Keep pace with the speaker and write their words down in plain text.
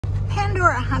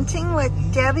Pandora hunting with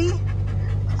Debbie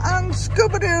and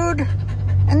Scuba Dude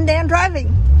and Dan driving.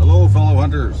 Hello, fellow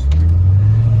hunters.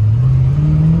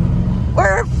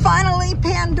 We're finally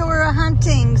Pandora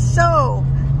hunting, so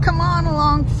come on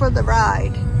along for the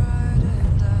ride.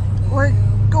 We're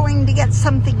going to get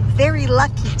something very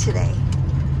lucky today.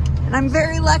 And I'm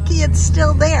very lucky it's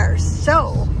still there,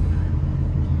 so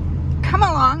come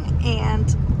along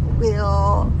and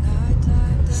we'll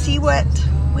see what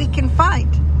we can find.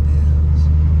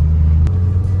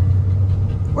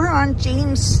 We're on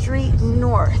James Street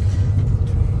North,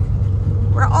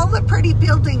 where all the pretty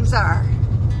buildings are.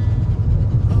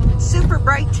 It's super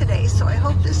bright today, so I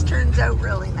hope this turns out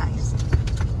really nice.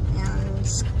 And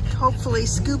hopefully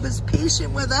Scuba's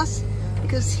patient with us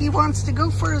because he wants to go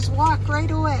for his walk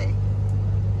right away.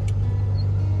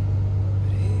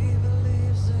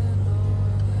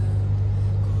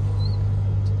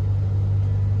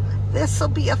 This'll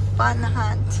be a fun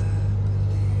hunt.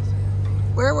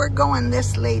 Where we're going,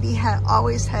 this lady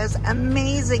always has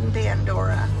amazing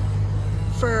Pandora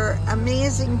for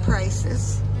amazing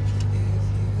prices.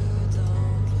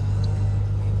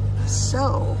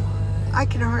 So I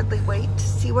can hardly wait to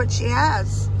see what she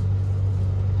has.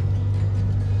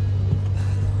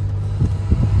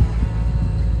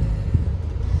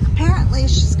 Apparently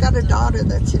she's got a daughter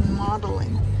that's in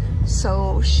modeling,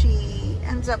 so she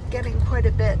ends up getting quite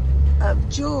a bit of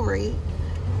jewelry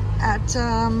at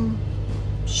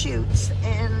shoots,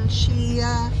 and she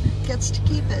gets to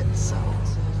keep it. So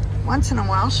once in a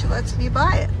while she lets me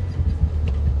buy it.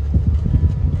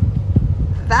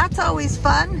 That's always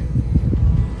fun.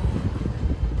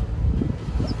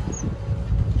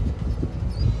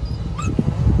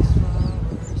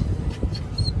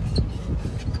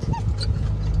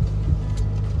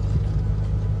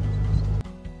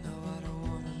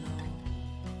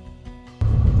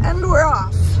 And we're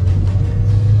off.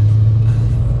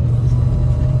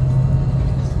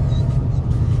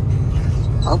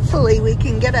 Hopefully we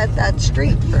can get at that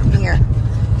street from here.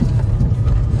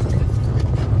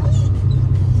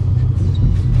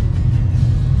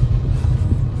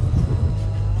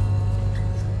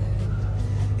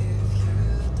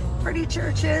 Pretty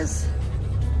churches.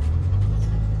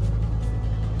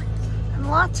 And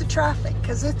lots of traffic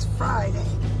because it's Friday.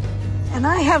 And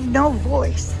I have no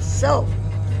voice, so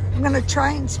I'm gonna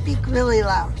try and speak really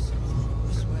loud.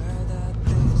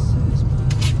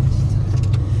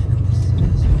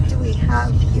 What do we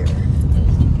have here?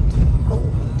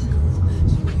 Gold.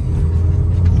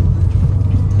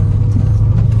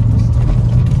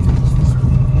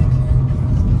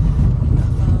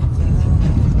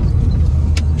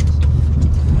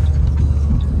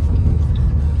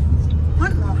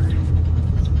 One more.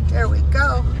 There we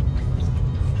go.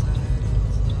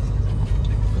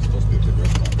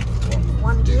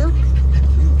 One dude.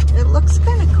 It looks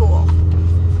kind of cool.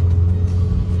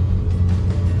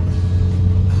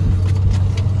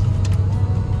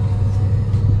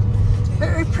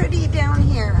 Very pretty down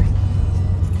here.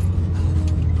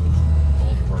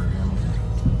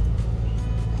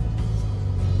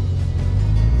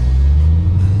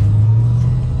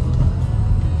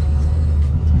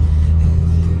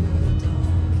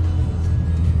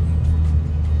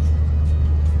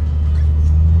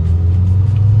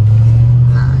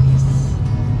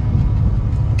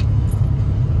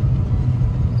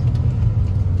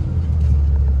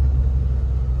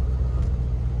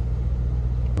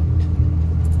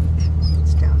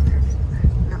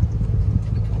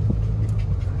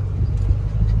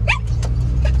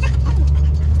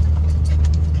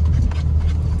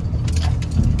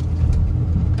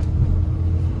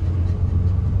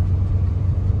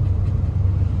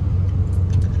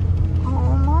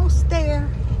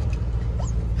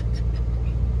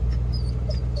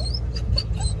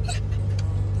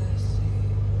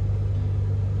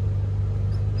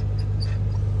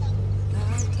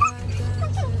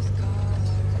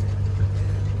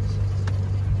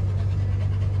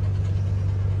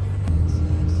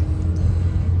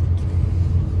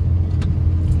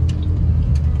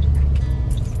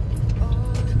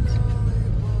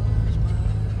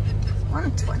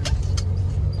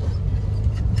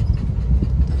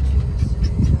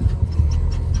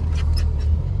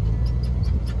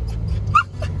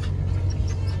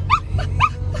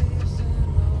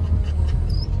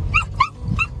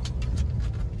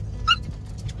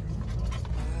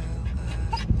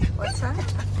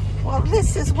 Well,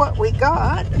 this is what we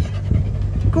got.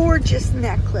 Gorgeous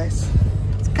necklace.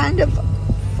 It's kind of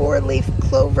 4-leaf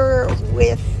clover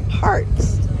with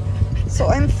hearts. So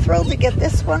I'm thrilled to get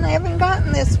this one. I haven't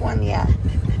gotten this one yet.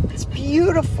 It's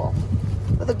beautiful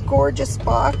with a gorgeous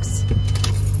box,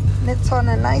 and it's on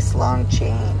a nice long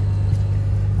chain.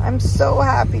 I'm so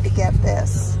happy to get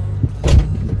this.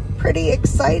 Pretty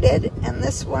excited, and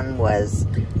this one was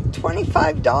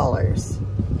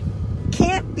 $25.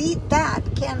 Can't beat that,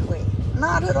 can we?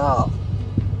 Not at all.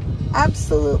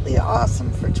 Absolutely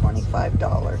awesome for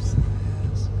 $25.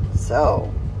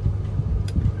 So,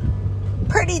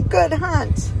 pretty good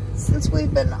hunt since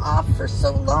we've been off for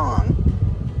so long,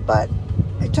 but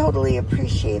I totally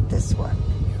appreciate this one.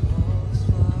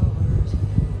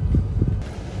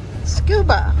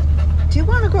 Scuba, do you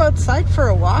want to go outside for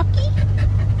a walkie?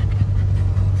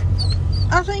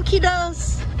 I think he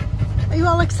does. Are you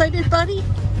all excited, buddy?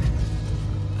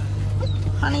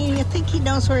 Honey, you think he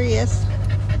knows where he is?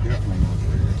 Definitely knows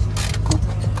where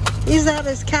he is. He's at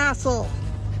his castle.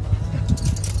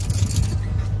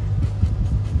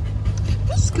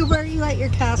 Scuba, are you at your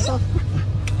castle?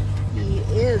 He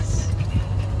is.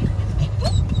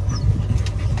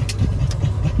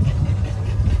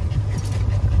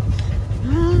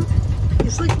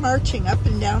 He's like marching up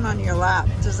and down on your lap.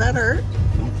 Does that hurt?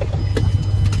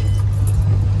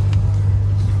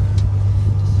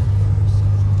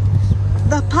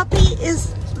 The puppy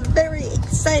is very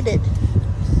excited.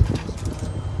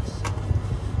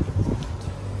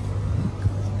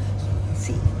 Let's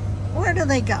see, where do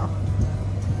they go?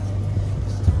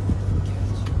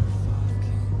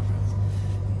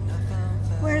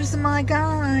 Where's my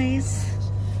guys?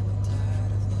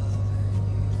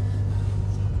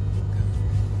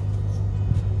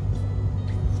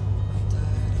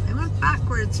 I went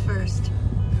backwards first.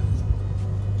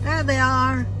 There they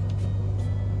are.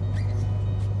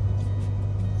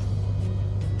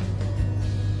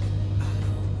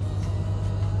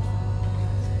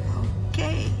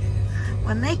 Okay,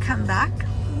 when they come back,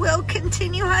 we'll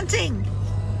continue hunting.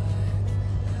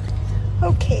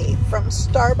 Okay, from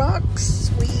Starbucks,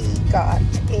 we got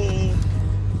a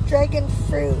dragon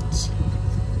fruit,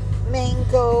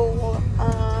 mango,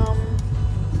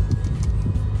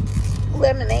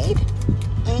 lemonade,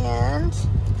 and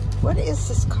what is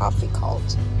this coffee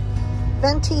called?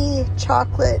 Venti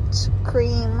chocolate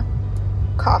cream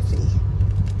coffee.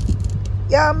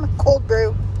 Yum, cold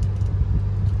brew.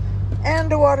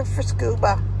 And a water for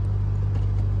Scuba.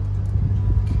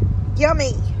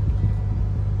 Yummy.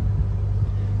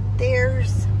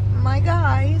 There's my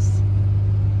guys.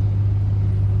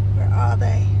 Where are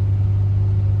they?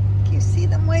 Can you see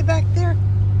them way back there?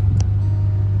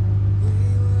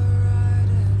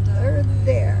 They're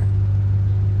there.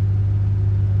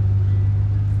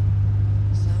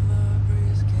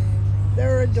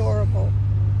 They're adorable.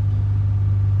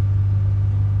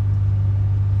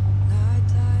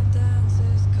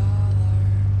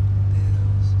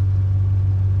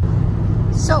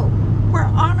 So, we're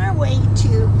on our way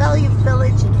to Value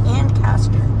Village in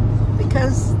Ancaster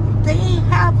because they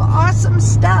have awesome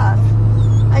stuff.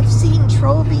 I've seen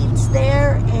troll beads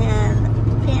there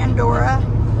and Pandora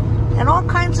and all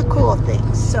kinds of cool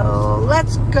things. So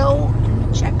let's go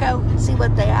and check out and see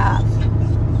what they have.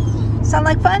 Sound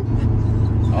like fun?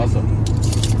 Awesome.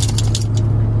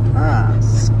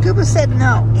 Scuba said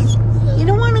no. You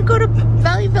don't want to go to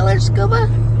Value Village, Scuba?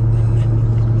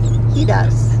 He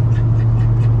does.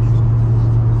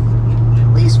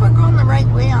 At least we're going the right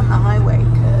way on the highway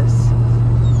because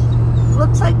it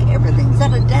looks like everything's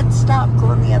at a dead stop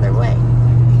going the other way.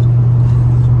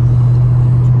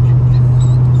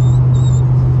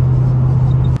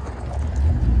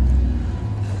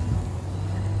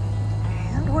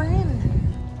 And we're in.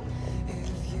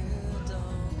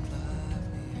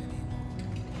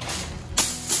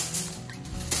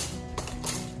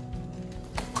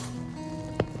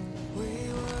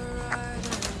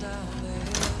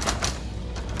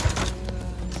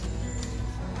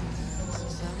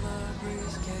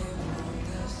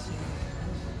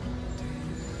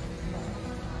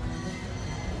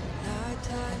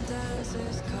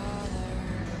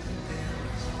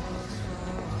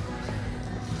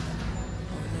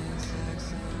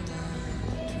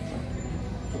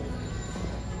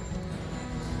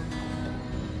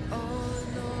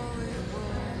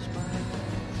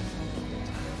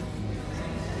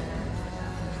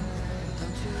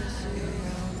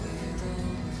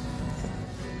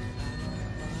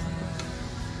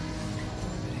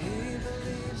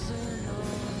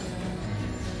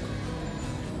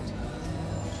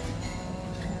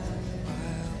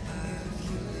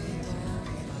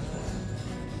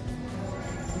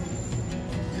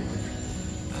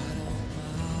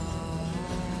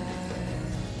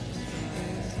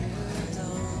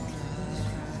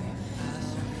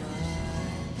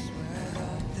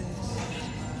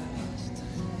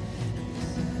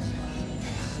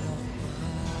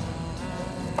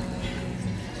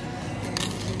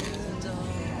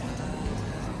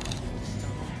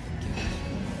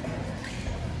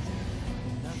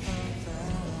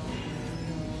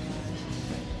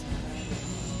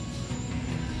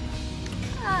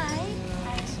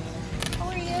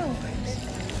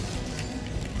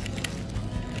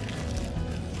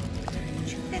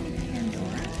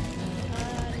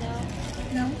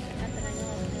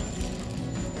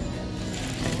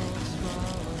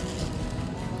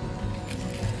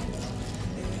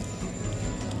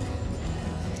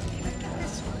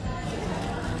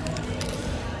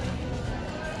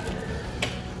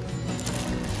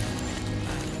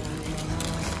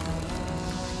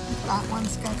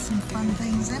 one's got some fun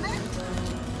things in it.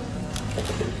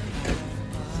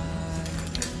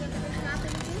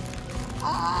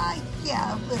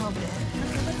 Yeah, a little bit.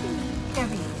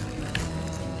 Heavy.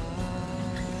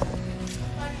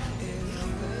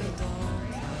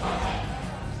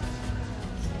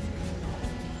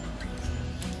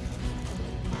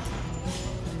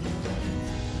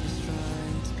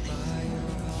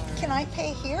 Can I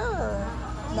pay here or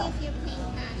no? If you're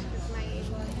paying cash, because my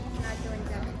was not doing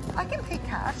that. I can pay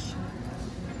cash.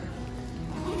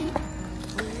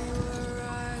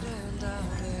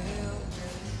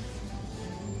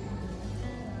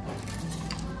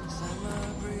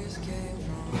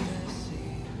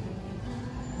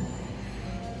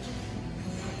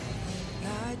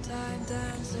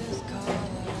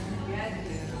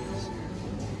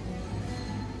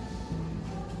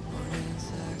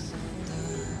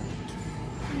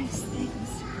 Nice things.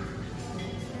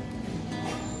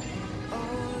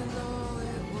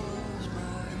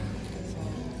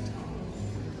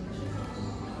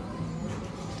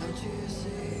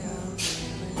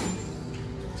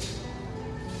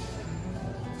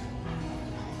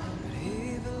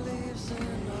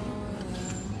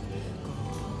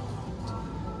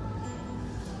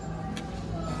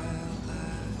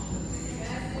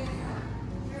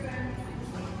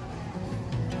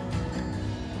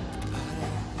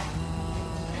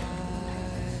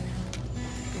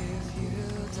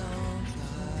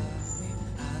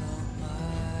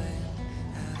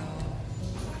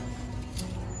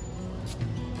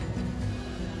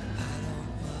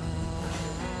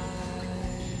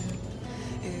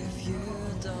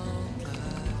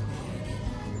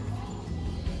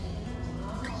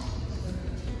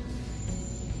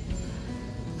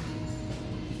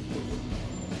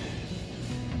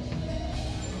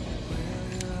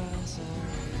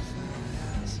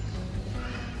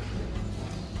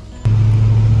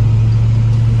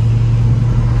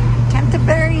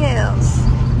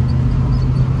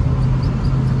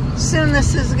 Soon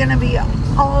this is going to be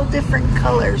all different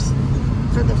colors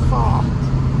for the fall.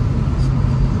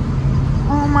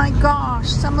 Oh my gosh,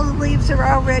 some of the leaves are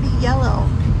already yellow.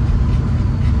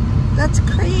 That's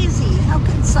crazy. How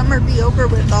can summer be over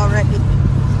with already?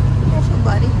 Careful,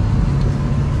 buddy.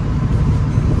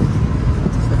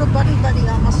 This little buddy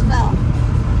almost fell.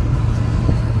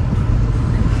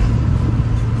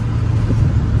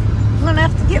 I'm going to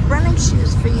have to get running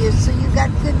shoes for you so you got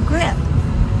good grip.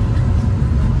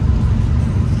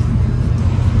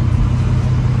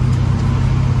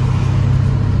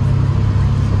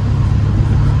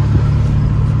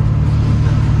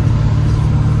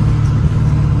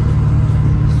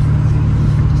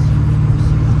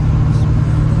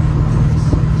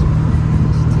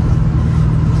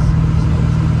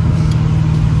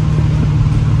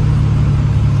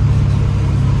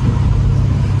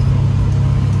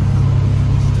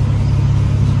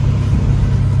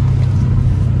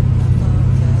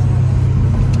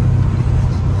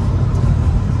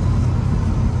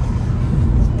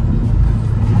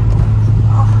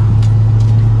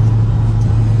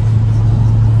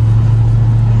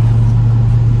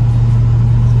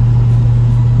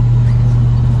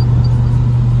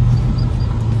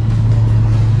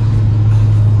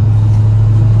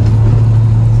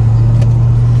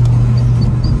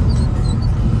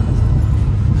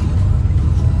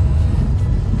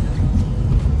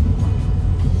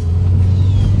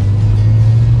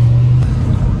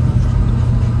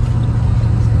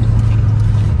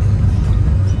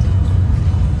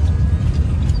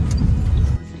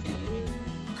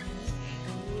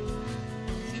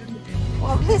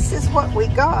 This is what we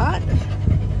got.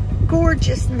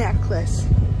 Gorgeous necklace.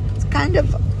 It's kind of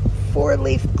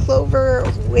 4-leaf clover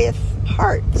with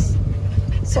hearts.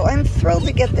 So I'm thrilled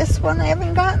to get this one. I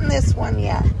haven't gotten this one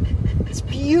yet. It's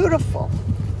beautiful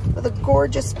with a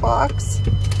gorgeous box.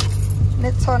 And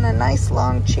it's on a nice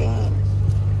long chain.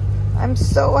 I'm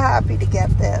so happy to get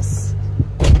this.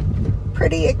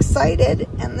 Pretty excited.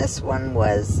 And this one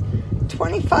was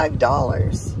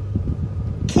 $25.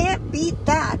 Can't beat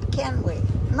that, can we?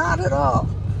 Not at all.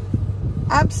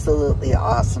 Absolutely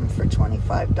awesome for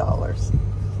 $25.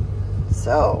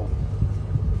 So,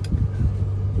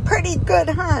 pretty good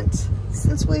hunt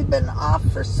since we've been off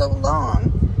for so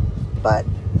long, but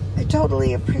I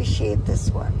totally appreciate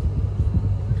this one.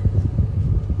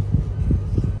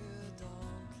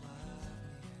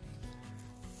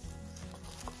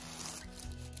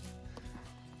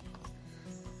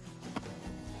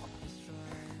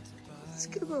 Let's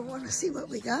give her a want to see what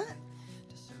we got.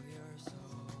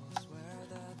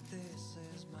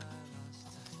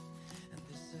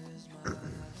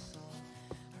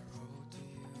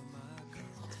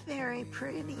 Very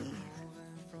pretty.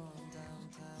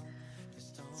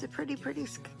 pretty, what do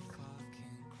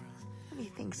you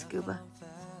think, Scuba?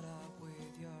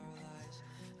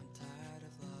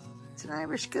 It's an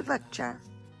Irish good luck charm.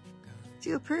 Do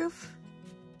you approve?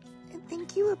 I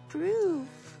think you approve.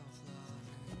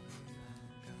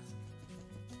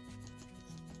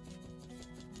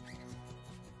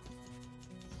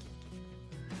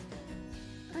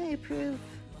 I approve.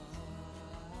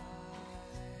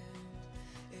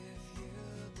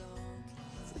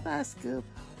 It's the best, Scoop.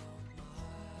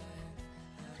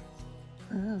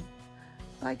 Oh.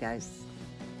 Bye, guys.